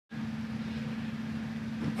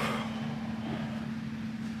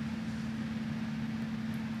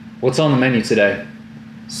What's on the menu today?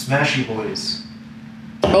 Smashy boys.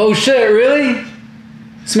 Oh shit, really?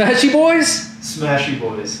 Smashy boys? Smashy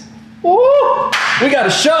boys. Woo! We got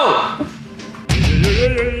a show!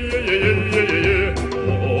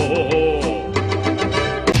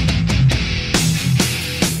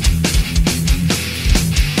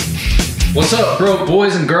 What's up, bro,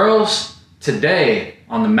 boys and girls? Today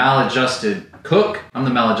on the Maladjusted Cook, I'm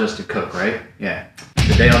the Maladjusted Cook, right? Yeah.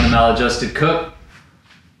 Today on the Maladjusted Cook,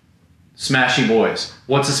 Smashy boys.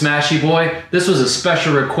 What's a smashy boy? This was a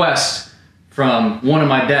special request from one of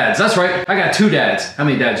my dads. That's right, I got two dads. How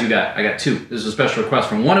many dads you got? I got two. This is a special request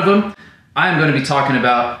from one of them. I'm gonna be talking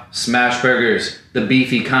about smash burgers, the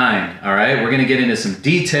beefy kind, all right? We're gonna get into some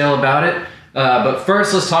detail about it. But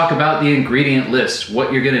first, let's talk about the ingredient list,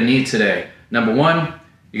 what you're gonna need today. Number one,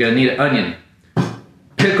 you're gonna need an onion,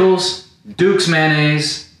 pickles, Duke's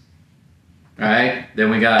mayonnaise, all right?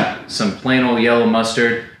 Then we got some plain old yellow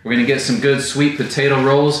mustard. We're gonna get some good sweet potato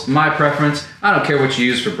rolls. My preference, I don't care what you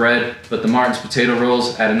use for bread, but the Martin's potato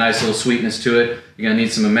rolls add a nice little sweetness to it. You're gonna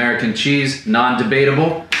need some American cheese,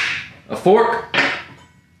 non-debatable, a fork,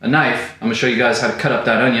 a knife. I'm gonna show you guys how to cut up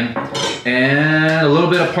that onion, and a little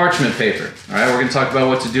bit of parchment paper. All right, we're gonna talk about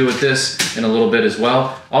what to do with this in a little bit as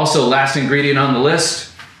well. Also, last ingredient on the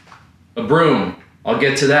list, a broom. I'll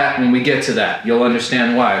get to that when we get to that. You'll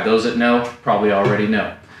understand why. Those that know probably already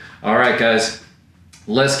know. All right, guys,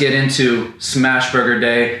 let's get into Smash Burger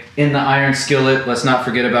Day in the iron skillet. Let's not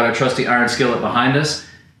forget about our trusty iron skillet behind us.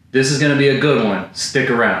 This is gonna be a good one.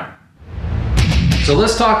 Stick around. So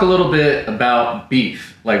let's talk a little bit about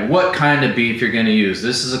beef, like what kind of beef you're gonna use.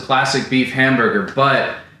 This is a classic beef hamburger,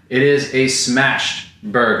 but it is a smashed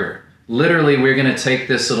burger. Literally, we're gonna take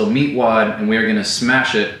this little meat wad and we're gonna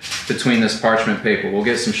smash it between this parchment paper. We'll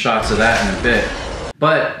get some shots of that in a bit.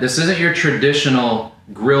 But this isn't your traditional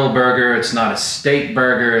grill burger. It's not a steak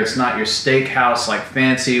burger. It's not your steakhouse like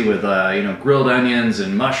fancy with grilled onions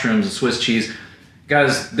and mushrooms and Swiss cheese.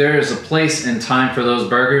 Guys, there is a place and time for those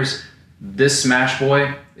burgers. This Smash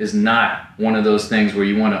Boy is not one of those things where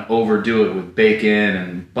you want to overdo it with bacon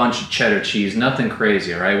and a bunch of cheddar cheese. Nothing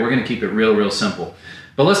crazy, all right? We're going to keep it real simple.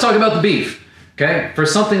 But let's talk about the beef, okay? For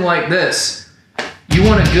something like this, you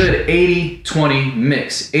want a good 80-20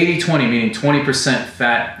 mix. 80-20 meaning 20%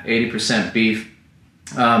 fat, 80% beef.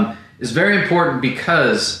 Is very important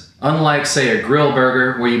because unlike, say, a grill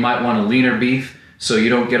burger where you might want a leaner beef so you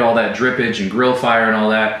don't get all that drippage and grill fire and all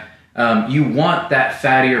that, you want that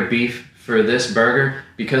fattier beef for this burger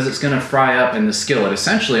because it's gonna fry up in the skillet.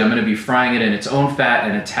 Essentially, I'm gonna be frying it in its own fat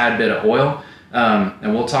and a tad bit of oil.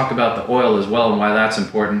 And we'll talk about the oil as well and why that's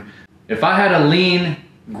important. If I had a lean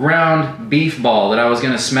ground beef ball that I was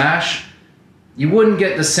gonna smash, you wouldn't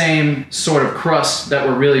get the same sort of crust that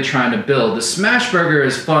we're really trying to build. The smash burger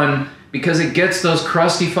is fun because it gets those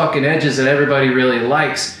crusty fucking edges that everybody really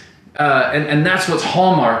likes. And that's what's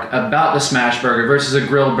hallmark about the smash burger versus a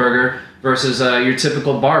grilled burger versus your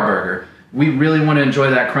typical bar burger. We really want to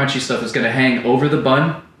enjoy that crunchy stuff that's going to hang over the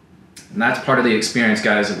bun. And that's part of the experience,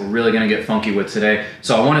 guys, that we're really going to get funky with today.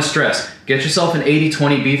 So I want to stress, get yourself an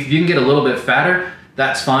 80-20 beef. If you can get a little bit fatter,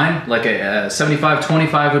 that's fine. Like a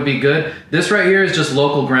 75-25 would be good. This right here is just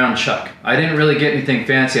local ground chuck. I didn't really get anything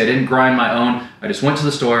fancy. I didn't grind my own. I just went to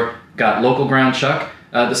the store, got local ground chuck.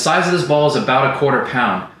 The size of this ball is about 1/4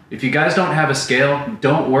 pound. If you guys don't have a scale,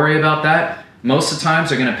 don't worry about that. Most of the times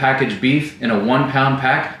they're gonna package beef in a 1 pound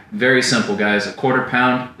pack. Very simple, guys. 1/4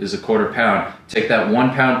 pound is 1/4 pound. Take that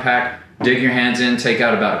 1 pound pack, dig your hands in, take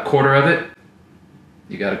out about 1/4 of it.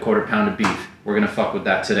 You got 1/4 pound of beef. We're gonna fuck with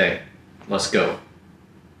that today. Let's go.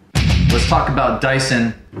 Let's talk about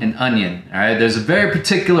dicing an onion, all right? There's a very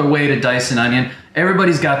particular way to dice an onion.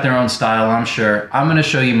 Everybody's got their own style, I'm sure. I'm gonna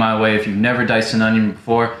show you my way. If you've never diced an onion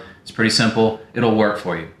before, it's pretty simple. It'll work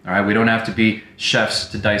for you, all right? We don't have to be chefs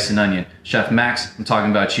to dice an onion. Chef Max, I'm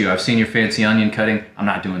talking about you. I've seen your fancy onion cutting. I'm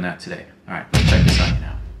not doing that today. All right, let's check this onion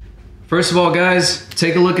out. First of all, guys,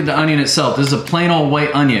 take a look at the onion itself. This is a plain old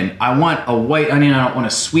white onion. I want a white onion. I don't want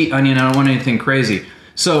a sweet onion. I don't want anything crazy.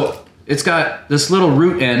 So it's got this little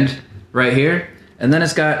root end right here, and then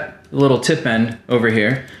it's got a little tip end over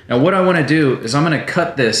here. Now what I want to do is I'm going to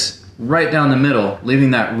cut this right down the middle,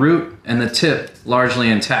 leaving that root and the tip largely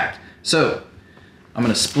intact. So I'm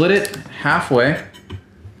gonna split it halfway.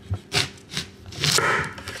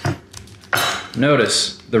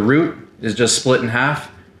 Notice the root is just split in half.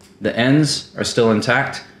 The ends are still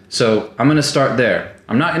intact. So I'm gonna start there.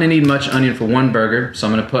 I'm not gonna need much onion for one burger, so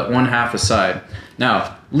I'm gonna put 1/2 aside.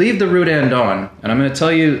 Now, leave the root end on, and I'm gonna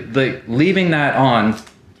tell you that leaving that on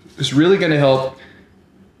is really gonna help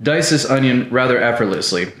dice this onion rather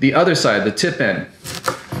effortlessly. The other side, the tip end,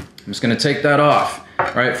 I'm just gonna take that off.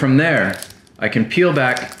 All right, from there, I can peel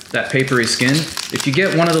back that papery skin. If you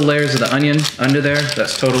get one of the layers of the onion under there,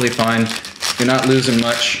 that's totally fine. You're not losing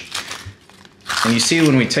much. And you see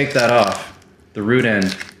when we take that off, the root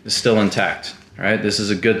end is still intact. All right, this is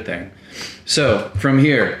a good thing. So from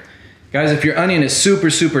here, guys, if your onion is super,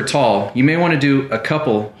 super tall, you may want to do a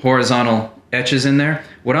couple horizontal etches in there.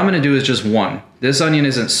 What I'm going to do is just one. This onion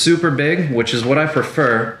isn't super big, which is what I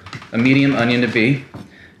prefer a medium onion to be.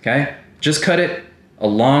 Okay, just cut it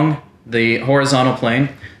along the horizontal plane.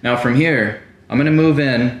 Now from here, I'm going to move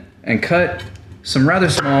in and cut some rather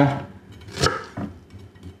small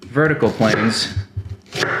vertical planes.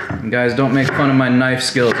 And guys, don't make fun of my knife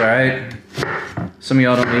skills, all right? Some of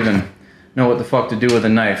y'all don't even know what the fuck to do with a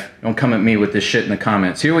knife. Don't come at me with this shit in the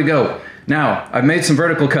comments. Here we go. Now, I've made some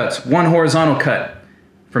vertical cuts, one horizontal cut.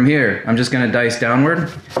 From here, I'm just gonna dice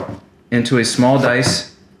downward into a small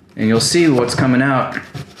dice, and you'll see what's coming out.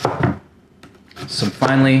 Some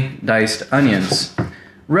finely diced onions.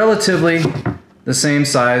 Relatively the same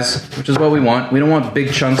size, which is what we want. We don't want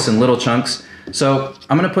big chunks and little chunks. So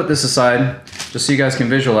I'm gonna put this aside, just so you guys can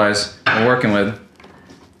visualize what we're working with.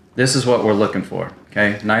 This is what we're looking for,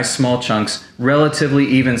 okay? Nice small chunks, relatively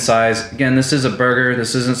even size. Again, this is a burger,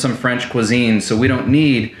 this isn't some French cuisine, so we don't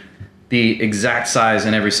need the exact size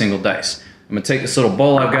in every single dice. I'm gonna take this little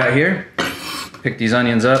bowl I've got here, pick these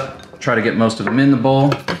onions up, try to get most of them in the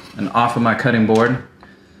bowl and off of my cutting board.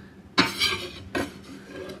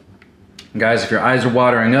 And guys, if your eyes are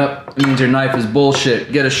watering up, it means your knife is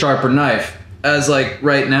bullshit. Get a sharper knife. As like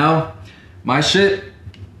right now, my shit,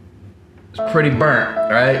 it's pretty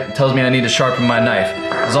burnt, right? It tells me I need to sharpen my knife.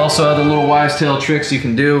 There's also other little wives' tale tricks you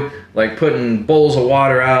can do, like putting bowls of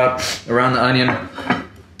water out around the onion.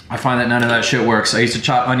 I find that none of that shit works. I used to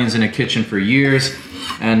chop onions in a kitchen for years,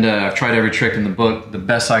 and I've tried every trick in the book. The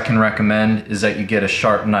best I can recommend is that you get a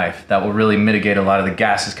sharp knife. That will really mitigate a lot of the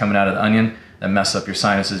gases coming out of the onion that mess up your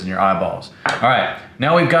sinuses and your eyeballs. All right,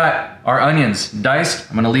 now we've got our onions diced.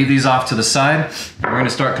 I'm gonna leave these off to the side. And we're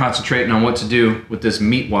gonna start concentrating on what to do with this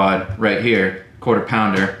meat wad right here, quarter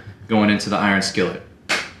pounder, going into the iron skillet.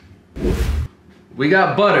 We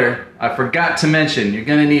got butter. I forgot to mention, you're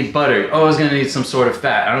gonna need butter. You're always gonna need some sort of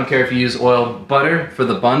fat. I don't care if you use oil, butter for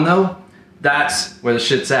the bun though, that's where the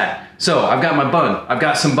shit's at. So I've got my bun, I've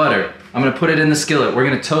got some butter. I'm gonna put it in the skillet. We're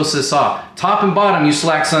gonna toast this off. Top and bottom, you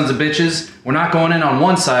slack sons of bitches. We're not going in on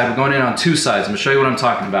one side, we're going in on two sides. I'm gonna show you what I'm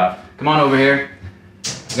talking about. Come on over here.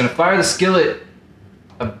 I'm gonna fire the skillet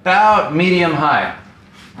about medium high.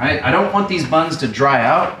 All right, I don't want these buns to dry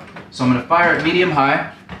out, so I'm gonna fire it medium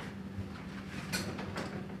high.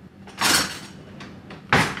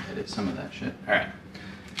 Edit some of that shit, all right.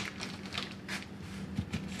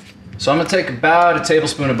 So I'm gonna take about a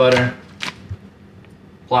tablespoon of butter,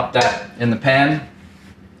 plop that in the pan.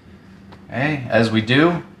 Okay, as we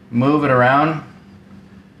do, move it around,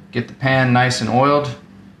 get the pan nice and oiled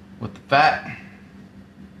with the fat.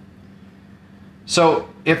 So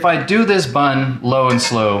if I do this bun low and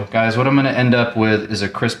slow, guys, what I'm gonna end up with is a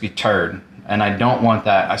crispy turd, and I don't want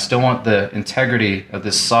that. I still want the integrity of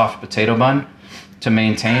this soft potato bun to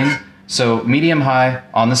maintain. So medium high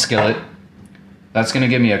on the skillet, that's gonna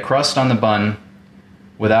give me a crust on the bun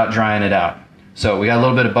without drying it out. So we got a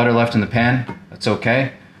little bit of butter left in the pan, that's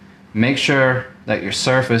okay. Make sure that your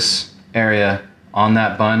surface area on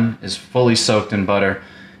that bun is fully soaked in butter.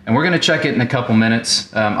 And we're gonna check it in a couple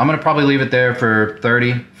minutes. I'm gonna probably leave it there for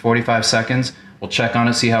 30, 45 seconds. We'll check on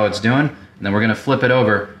it, see how it's doing, and then we're gonna flip it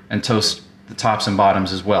over and toast the tops and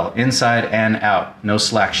bottoms as well, inside and out, no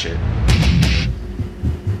slack shit.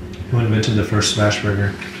 Who invented the first smash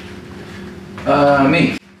burger?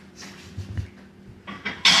 Me.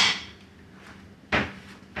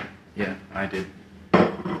 Yeah, I did.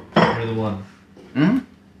 You're the one. Hmm?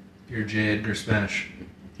 You're J. Edgar Smash.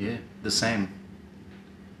 Yeah, the same.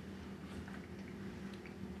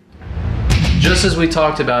 Just as we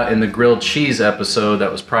talked about in the grilled cheese episode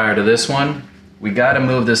that was prior to this one, we gotta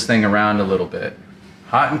move this thing around a little bit.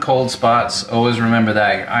 Hot and cold spots, always remember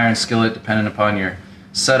that. Your iron skillet, depending upon your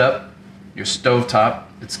setup, your stovetop,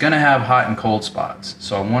 it's gonna have hot and cold spots.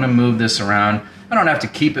 So I wanna move this around. I don't have to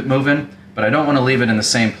keep it moving, but I don't wanna leave it in the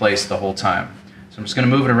same place the whole time. So I'm just gonna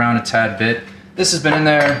move it around a tad bit. This has been in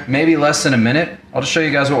there maybe less than a minute. I'll just show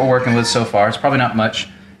you guys what we're working with so far. It's probably not much.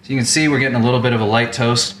 So you can see we're getting a little bit of a light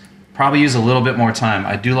toast. Probably use a little bit more time.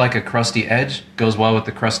 I do like a crusty edge. Goes well with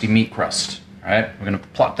the crusty meat crust. All right, we're gonna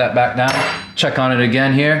plop that back down. Check on it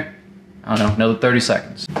again here. I don't know, another 30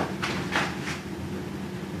 seconds.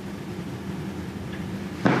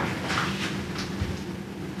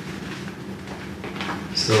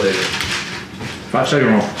 Still ate it. 5 second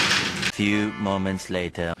roll. Few moments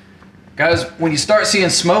later. Guys, when you start seeing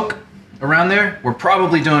smoke around there, we're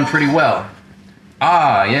probably doing pretty well.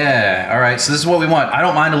 Ah, yeah, all right, so this is what we want. I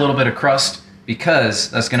don't mind a little bit of crust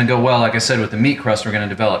because that's gonna go well, like I said, with the meat crust we're gonna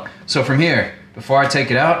develop. So from here, before I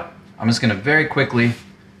take it out, I'm just gonna very quickly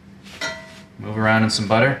move around in some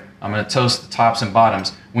butter. I'm gonna toast the tops and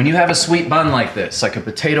bottoms. When you have a sweet bun like this, like a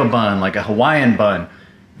potato bun, like a Hawaiian bun,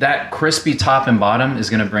 that crispy top and bottom is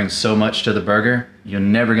gonna bring so much to the burger, you're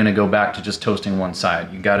never gonna go back to just toasting one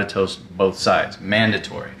side. You gotta toast both sides,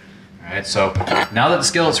 mandatory. All right, so now that the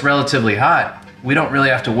skillet's relatively hot, we don't really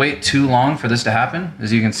have to wait too long for this to happen.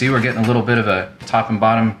 As you can see, we're getting a little bit of a top and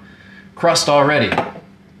bottom crust already. I'm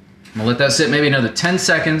gonna let that sit maybe another 10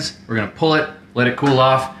 seconds. We're gonna pull it, let it cool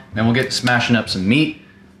off, then we'll get to smashing up some meat,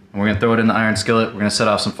 and we're gonna throw it in the iron skillet. We're gonna set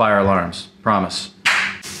off some fire alarms, promise.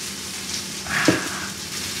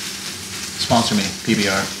 Sponsor me,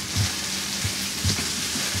 PBR.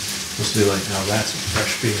 Supposed to be like, now that's some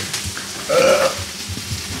fresh beer.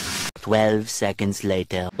 12 seconds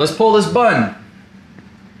later. Let's pull this bun.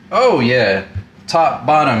 Oh yeah, top,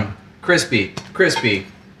 bottom, crispy, crispy,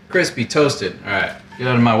 crispy, toasted. All right, get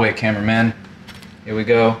out of my way, cameraman. Here we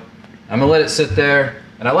go. I'm gonna let it sit there.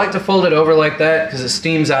 And I like to fold it over like that because it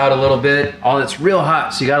steams out a little bit. It's real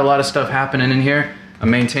hot, so you got a lot of stuff happening in here. I'm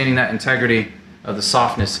maintaining that integrity of the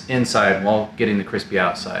softness inside while getting the crispy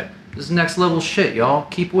outside. This is next level shit, y'all.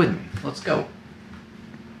 Keep with me. Let's go.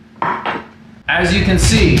 As you can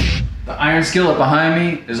see, the iron skillet behind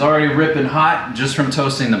me is already ripping hot just from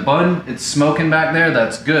toasting the bun. It's smoking back there.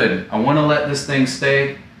 That's good. I want to let this thing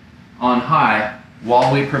stay on high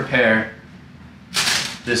while we prepare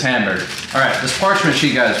this hamburger. All right, this parchment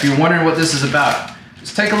sheet, guys, if you're wondering what this is about,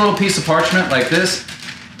 just take a little piece of parchment like this.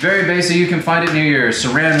 Very basic, you can find it near your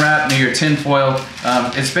saran wrap, near your tin foil.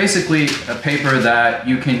 It's basically a paper that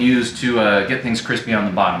you can use to get things crispy on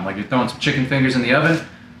the bottom. Like you're throwing some chicken fingers in the oven,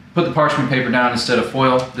 put the parchment paper down instead of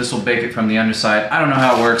foil. This will bake it from the underside. I don't know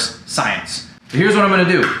how it works, science. But here's what I'm gonna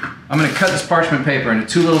do. I'm gonna cut this parchment paper into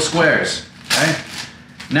 2 little squares, okay?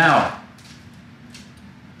 Now,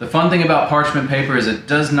 the fun thing about parchment paper is it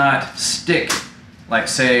does not stick like,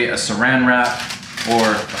 say, a saran wrap or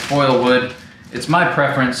a foil would. It's my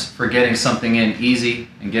preference for getting something in easy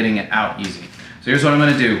and getting it out easy. So here's what I'm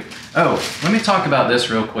gonna do. Oh, let me talk about this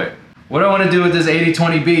real quick. What do I wanna do with this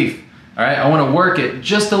 80-20 beef? All right, I wanna work it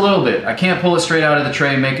just a little bit. I can't pull it straight out of the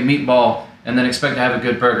tray and make a meatball and then expect to have a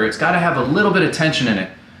good burger. It's gotta have a little bit of tension in it.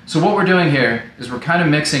 So what we're doing here is we're kind of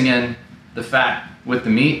mixing in the fat with the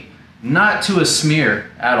meat. Not to a smear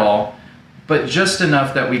at all, but just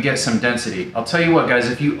enough that we get some density. I'll tell you what, guys,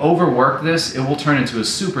 if you overwork this, it will turn into a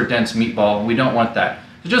super dense meatball. We don't want that.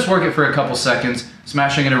 So just work it for a couple seconds,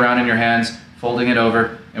 smashing it around in your hands, folding it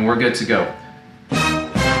over, and we're good to go.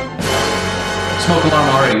 Smoke alarm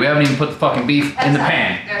already. We haven't even put the fucking beef in the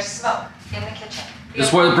pan. There's smoke in the kitchen. This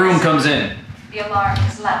is where the broom comes in. The alarm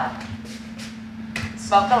is loud.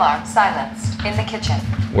 Smoke alarm silenced in the kitchen.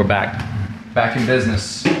 We're back. Back in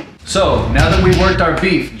business. So, now that we've worked our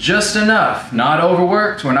beef just enough, not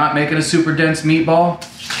overworked, we're not making a super dense meatball,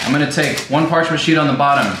 I'm gonna take 1 parchment sheet on the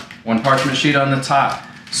bottom, 1 parchment sheet on the top.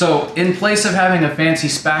 So, in place of having a fancy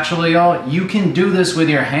spatula, y'all, you can do this with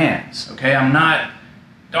your hands, okay?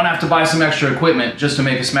 Don't have to buy some extra equipment just to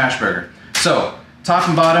make a smash burger. So, top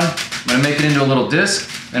and bottom, I'm gonna make it into a little disc,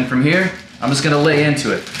 and from here, I'm just gonna lay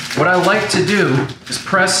into it. What I like to do is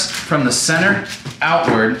press from the center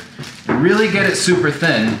outward, and really get it super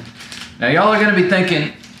thin. Now y'all are gonna be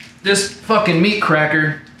thinking, this fucking meat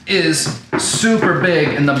cracker is super big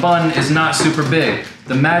and the bun is not super big.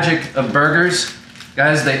 The magic of burgers,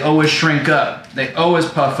 guys, they always shrink up. They always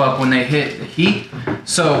puff up when they hit the heat.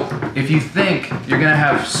 So if you think you're gonna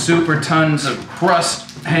have super tons of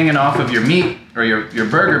crust hanging off of your meat or your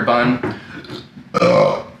burger bun,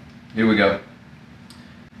 here we go.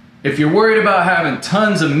 If you're worried about having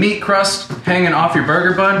tons of meat crust hanging off your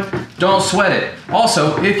burger bun, don't sweat it.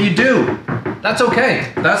 Also, if you do, that's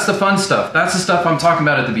okay. That's the fun stuff. That's the stuff I'm talking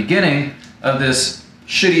about at the beginning of this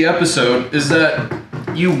shitty episode, is that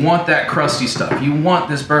you want that crusty stuff. You want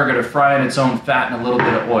this burger to fry in its own fat and a little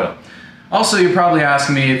bit of oil. Also, you're probably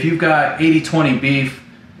asking me, if you've got 80-20 beef,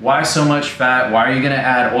 why so much fat? Why are you gonna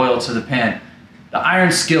add oil to the pan? The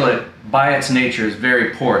iron skillet, by its nature, is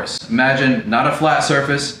very porous. Imagine not a flat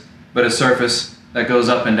surface, but a surface that goes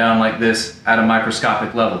up and down like this at a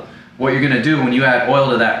microscopic level. What you're gonna do when you add oil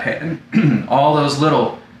to that pan, all those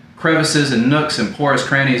little crevices and nooks and porous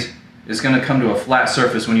crannies is gonna come to a flat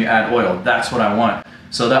surface when you add oil. That's what I want.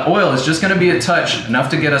 So that oil is just gonna be a touch, enough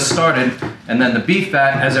to get us started, and then the beef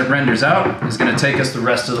fat, as it renders out, is gonna take us the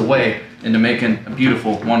rest of the way into making a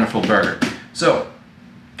beautiful, wonderful burger. So,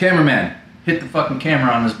 cameraman, hit hit the fucking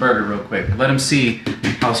camera on this burger real quick. Let them see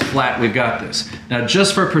how flat we've got this. Now,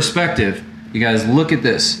 just for perspective, you guys look at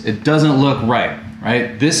this. It doesn't look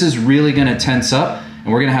right? This is really gonna tense up,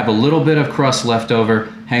 and we're gonna have a little bit of crust left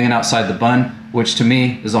over hanging outside the bun, which to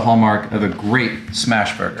me is a hallmark of a great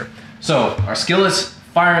smash burger. So our skillet's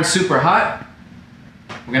firing super hot.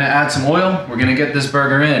 We're gonna add some oil. We're gonna get this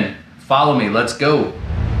burger in. Follow me, let's go.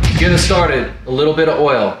 Get it started, a little bit of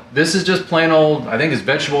oil. This is just plain old, I think it's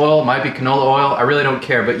vegetable oil, might be canola oil, I really don't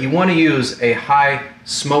care, but you wanna use a high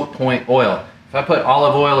smoke point oil. If I put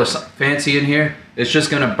olive oil or something fancy in here, it's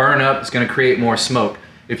just gonna burn up, it's gonna create more smoke.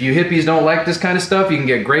 If you hippies don't like this kind of stuff, you can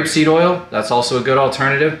get grapeseed oil, that's also a good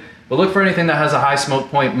alternative. But look for anything that has a high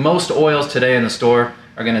smoke point. Most oils today in the store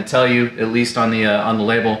are gonna tell you, at least on the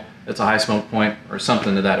label, it's a high smoke point or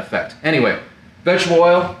something to that effect. Anyway, vegetable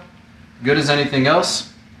oil, good as anything else.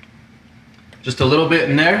 Just a little bit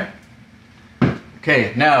in there.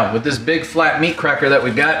 Okay, now with this big flat meat cracker that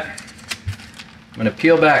we've got, I'm gonna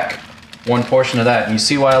peel back one portion of that. And you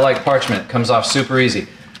see why I like parchment, it comes off super easy.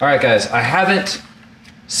 All right guys, I haven't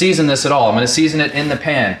seasoned this at all. I'm gonna season it in the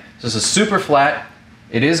pan. So this is super flat.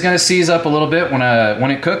 It is gonna seize up a little bit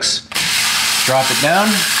when it cooks. Drop it down,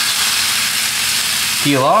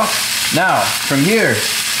 peel off. Now, from here,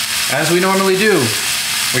 as we normally do,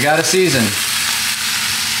 we gotta season.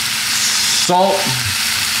 Salt.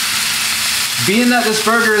 Being that this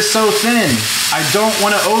burger is so thin, I don't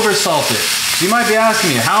want to oversalt it. So you might be asking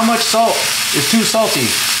me, how much salt is too salty?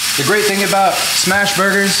 The great thing about smash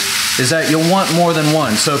burgers is that you'll want more than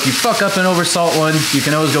one. So if you fuck up and oversalt one, you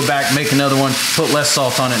can always go back, make another one, put less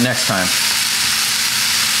salt on it next time.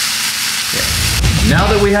 Yeah.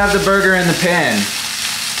 Now that we have the burger in the pan,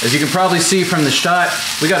 as you can probably see from the shot,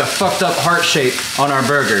 we got a fucked up heart shape on our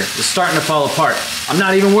burger. It's starting to fall apart. I'm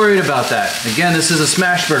not even worried about that. Again, this is a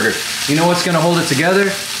smash burger. You know what's gonna hold it together?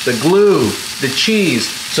 The glue, the cheese.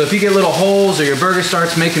 So if you get little holes or your burger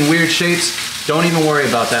starts making weird shapes, don't even worry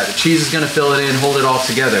about that. The cheese is gonna fill it in, hold it all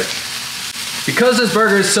together. Because this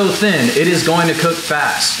burger is so thin, it is going to cook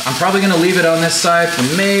fast. I'm probably gonna leave it on this side for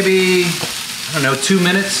maybe, I don't know, 2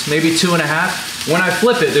 minutes, maybe 2.5. When I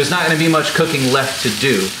flip it, there's not gonna be much cooking left to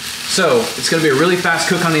do. So it's gonna be a really fast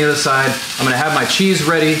cook on the other side. I'm gonna have my cheese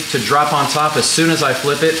ready to drop on top as soon as I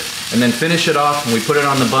flip it, and then finish it off when we put it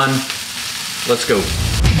on the bun. Let's go.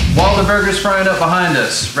 While the burger's frying up behind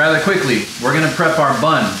us, rather quickly, we're gonna prep our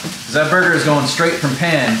bun, because that burger is going straight from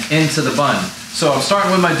pan into the bun. So I'm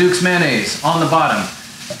starting with my Duke's mayonnaise on the bottom.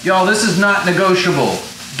 Y'all, this is not negotiable.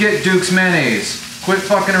 Get Duke's mayonnaise. Quit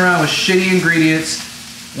fucking around with shitty ingredients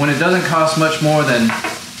when it doesn't cost much more than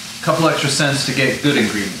a couple extra cents to get good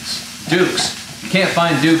ingredients. Duke's. If you can't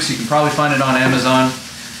find Duke's, you can probably find it on Amazon.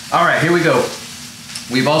 All right, here we go.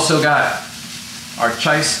 We've also got our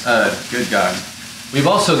good God. We've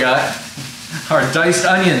also got our diced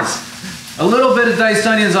onions. A little bit of diced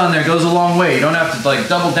onions on there goes a long way. You don't have to like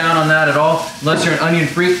double down on that at all. Unless you're an onion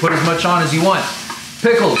freak, put as much on as you want.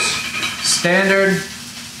 Pickles. Standard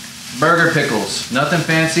burger pickles. Nothing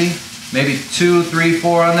fancy. Maybe 2, 3,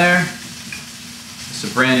 4 on there. It's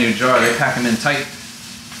a brand new jar. They pack them in tight.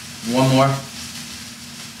 One more.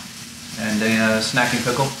 And a snacking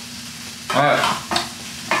pickle. All right,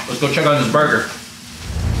 let's go check on this burger.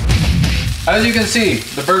 As you can see,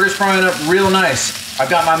 the burger's frying up real nice. I've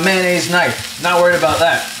got my mayonnaise knife. Not worried about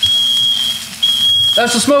that.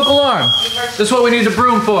 That's the smoke alarm. This is what we need the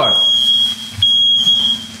broom for.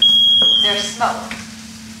 There's smoke.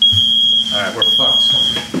 All right, we're fucked.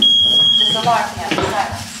 This alarm can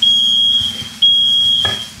silence.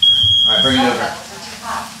 All right, bring it over. Levels are too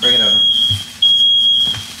high. Bring it over.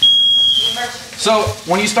 Emergency. So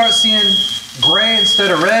when you start seeing gray instead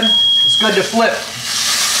of red, it's good to flip.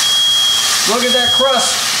 Look at that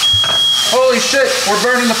crust. Holy shit, we're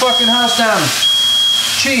burning the fucking house down.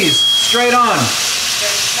 Cheese, straight on.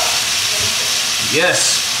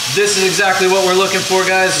 Yes, this is exactly what we're looking for,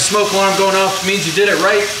 guys. The smoke alarm going off means you did it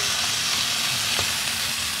right.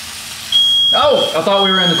 Oh, I thought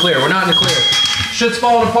we were in the clear. We're not in the clear. Shit's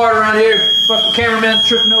falling apart around here. Fucking cameraman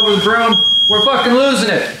tripping over the broom. We're fucking losing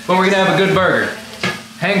it, but we're gonna have a good burger.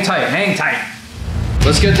 Hang tight, hang tight.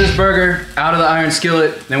 Let's get this burger out of the iron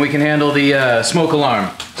skillet, then we can handle the smoke alarm.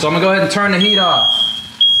 So I'm gonna go ahead and turn the heat off.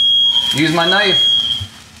 Use my knife.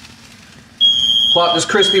 Plop this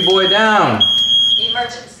crispy boy down.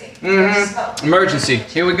 Emergency. There's smoke. Emergency.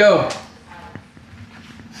 Here we go.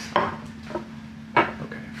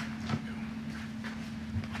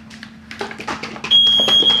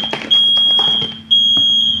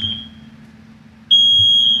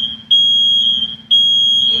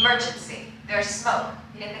 Emergency. There's smoke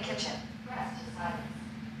in the kitchen.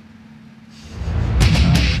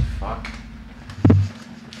 Fuck.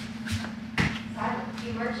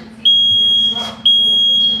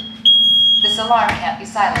 alarm can't be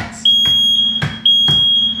silenced.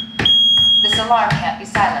 This alarm can't be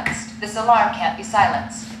silenced. This alarm can't be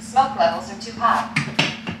silenced. Smoke levels are too high.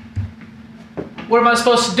 What am I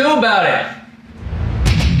supposed to do about it?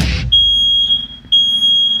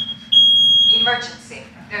 Emergency.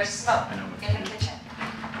 There's smoke in the kitchen.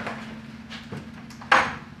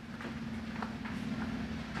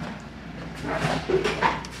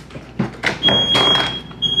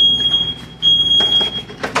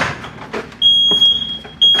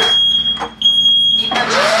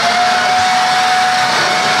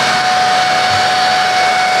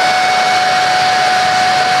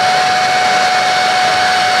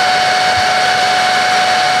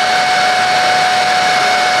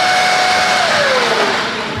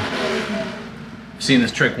 Seen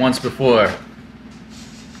this trick once before.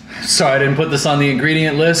 Sorry I didn't put this on the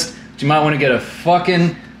ingredient list, but you might want to get a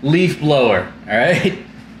fucking leaf blower, alright?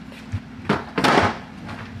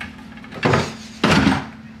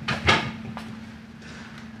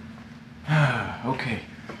 Okay.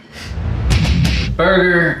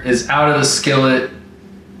 Burger is out of the skillet.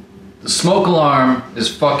 The smoke alarm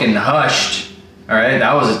is fucking hushed. Alright,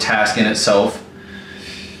 that was a task in itself.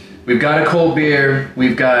 We've got a cold beer.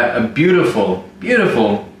 We've got a beautiful,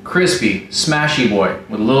 beautiful, crispy, smashy boy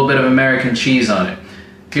with a little bit of American cheese on it.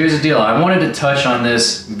 Here's the deal. I wanted to touch on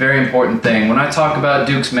this very important thing. When I talk about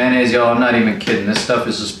Duke's mayonnaise, y'all, I'm not even kidding. This stuff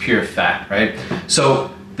is just pure fat, right?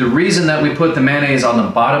 So the reason that we put the mayonnaise on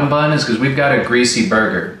the bottom bun is because we've got a greasy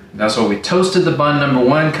burger. That's why we toasted the bun, number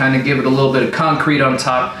one, kind of give it a little bit of concrete on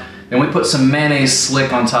top. Then we put some mayonnaise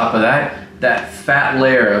slick on top of that. That fat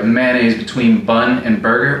layer of mayonnaise between bun and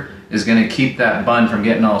burger is gonna keep that bun from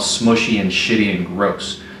getting all smushy and shitty and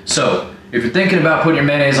gross. So, if you're thinking about putting your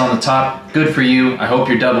mayonnaise on the top, good for you. I hope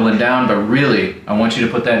you're doubling down, but really, I want you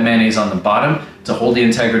to put that mayonnaise on the bottom to hold the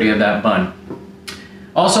integrity of that bun.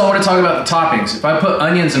 Also, I want to talk about the toppings. If I put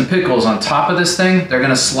onions and pickles on top of this thing, they're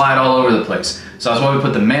gonna slide all over the place. So that's why we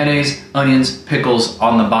put the mayonnaise, onions, pickles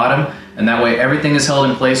on the bottom, and that way everything is held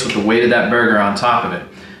in place with the weight of that burger on top of it.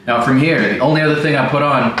 Now from here, the only other thing I put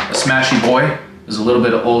on a smashy boy is a little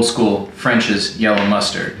bit of old school French's yellow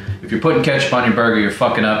mustard. If you're putting ketchup on your burger, you're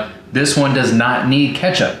fucking up. This one does not need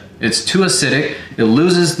ketchup. It's too acidic. It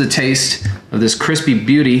loses the taste of this crispy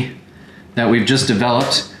beauty that we've just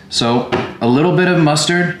developed. So a little bit of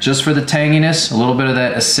mustard just for the tanginess, a little bit of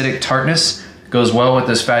that acidic tartness goes well with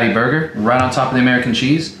this fatty burger, right on top of the American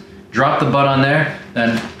cheese. Drop the bun on there,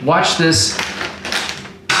 then watch this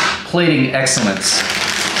plating excellence.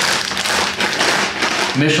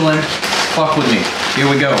 Michelin, fuck with me. Here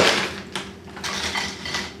we go.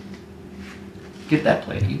 Get that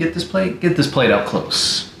plate. You get this plate? Get this plate up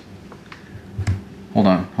close. Hold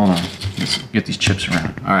on, hold on. Let's get these chips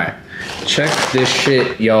around. All right. Check this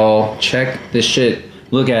shit, y'all. Check this shit.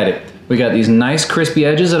 Look at it. We got these nice crispy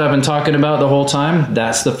edges that I've been talking about the whole time.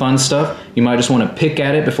 That's the fun stuff. You might just want to pick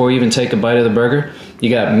at it before you even take a bite of the burger. You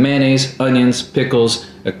got mayonnaise, onions, pickles,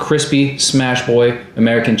 a crispy smash boy,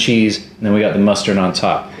 American cheese, and then we got the mustard on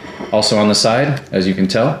top. Also on the side, as you can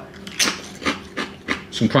tell,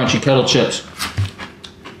 some crunchy kettle chips.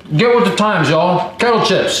 Get with the times, y'all. Kettle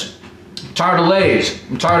chips. I'm tired of Lay's.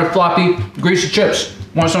 I'm tired of floppy, greasy chips.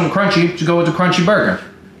 Want something crunchy, to go with the crunchy burger.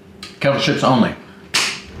 Kettle chips only.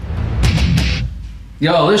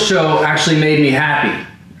 Yo, this show actually made me happy.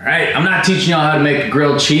 Alright, I'm not teaching y'all how to make a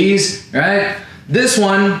grilled cheese, alright? This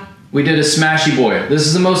one, we did a smashy boy. This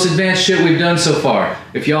is the most advanced shit we've done so far.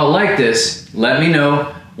 If y'all like this, let me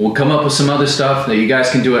know. We'll come up with some other stuff that you guys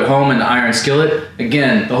can do at home in the iron skillet.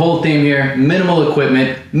 Again, the whole theme here, minimal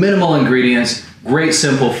equipment, minimal ingredients, great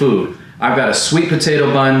simple food. I've got a sweet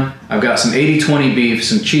potato bun, I've got some 80-20 beef,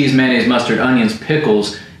 some cheese, mayonnaise, mustard, onions,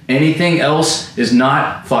 pickles. Anything else is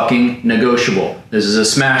not fucking negotiable. This is a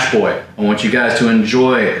smash boy. I want you guys to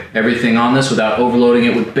enjoy everything on this without overloading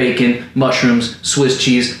it with bacon, mushrooms, Swiss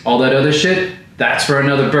cheese, all that other shit. That's for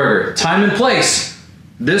another burger. Time and place.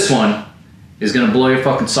 This one is gonna blow your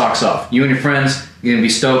fucking socks off. You and your friends, you're gonna be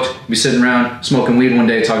stoked, be sitting around smoking weed one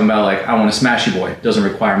day talking about like, I want a smashy boy. It doesn't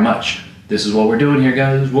require much. This is what we're doing here,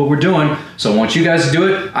 guys. This is what we're doing. So I want you guys to do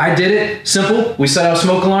it. I did it. Simple. We set off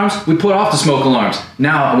smoke alarms. We put off the smoke alarms.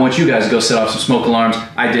 Now I want you guys to go set off some smoke alarms.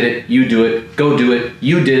 I did it. You do it. Go do it.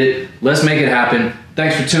 You did it. Let's make it happen.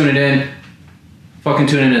 Thanks for tuning in. Fucking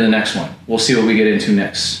tune into the next one. We'll see what we get into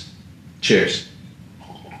next. Cheers.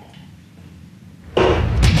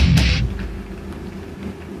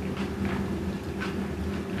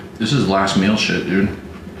 This is last meal shit, dude.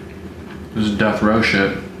 This is death row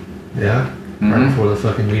shit. Yeah? Right before the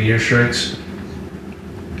fucking meteor strikes.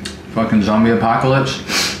 Fucking zombie apocalypse.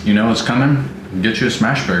 You know what's coming? Get you a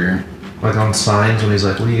smash burger. Like on signs when he's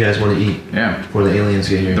like, what do you guys want to eat Yeah. before the aliens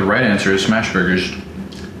get here? The right answer is smash burgers.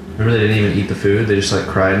 Remember they didn't even eat the food? They just like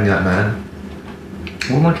cried and got mad?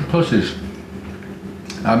 What a bunch of pussies.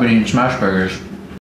 I've been eating smash burgers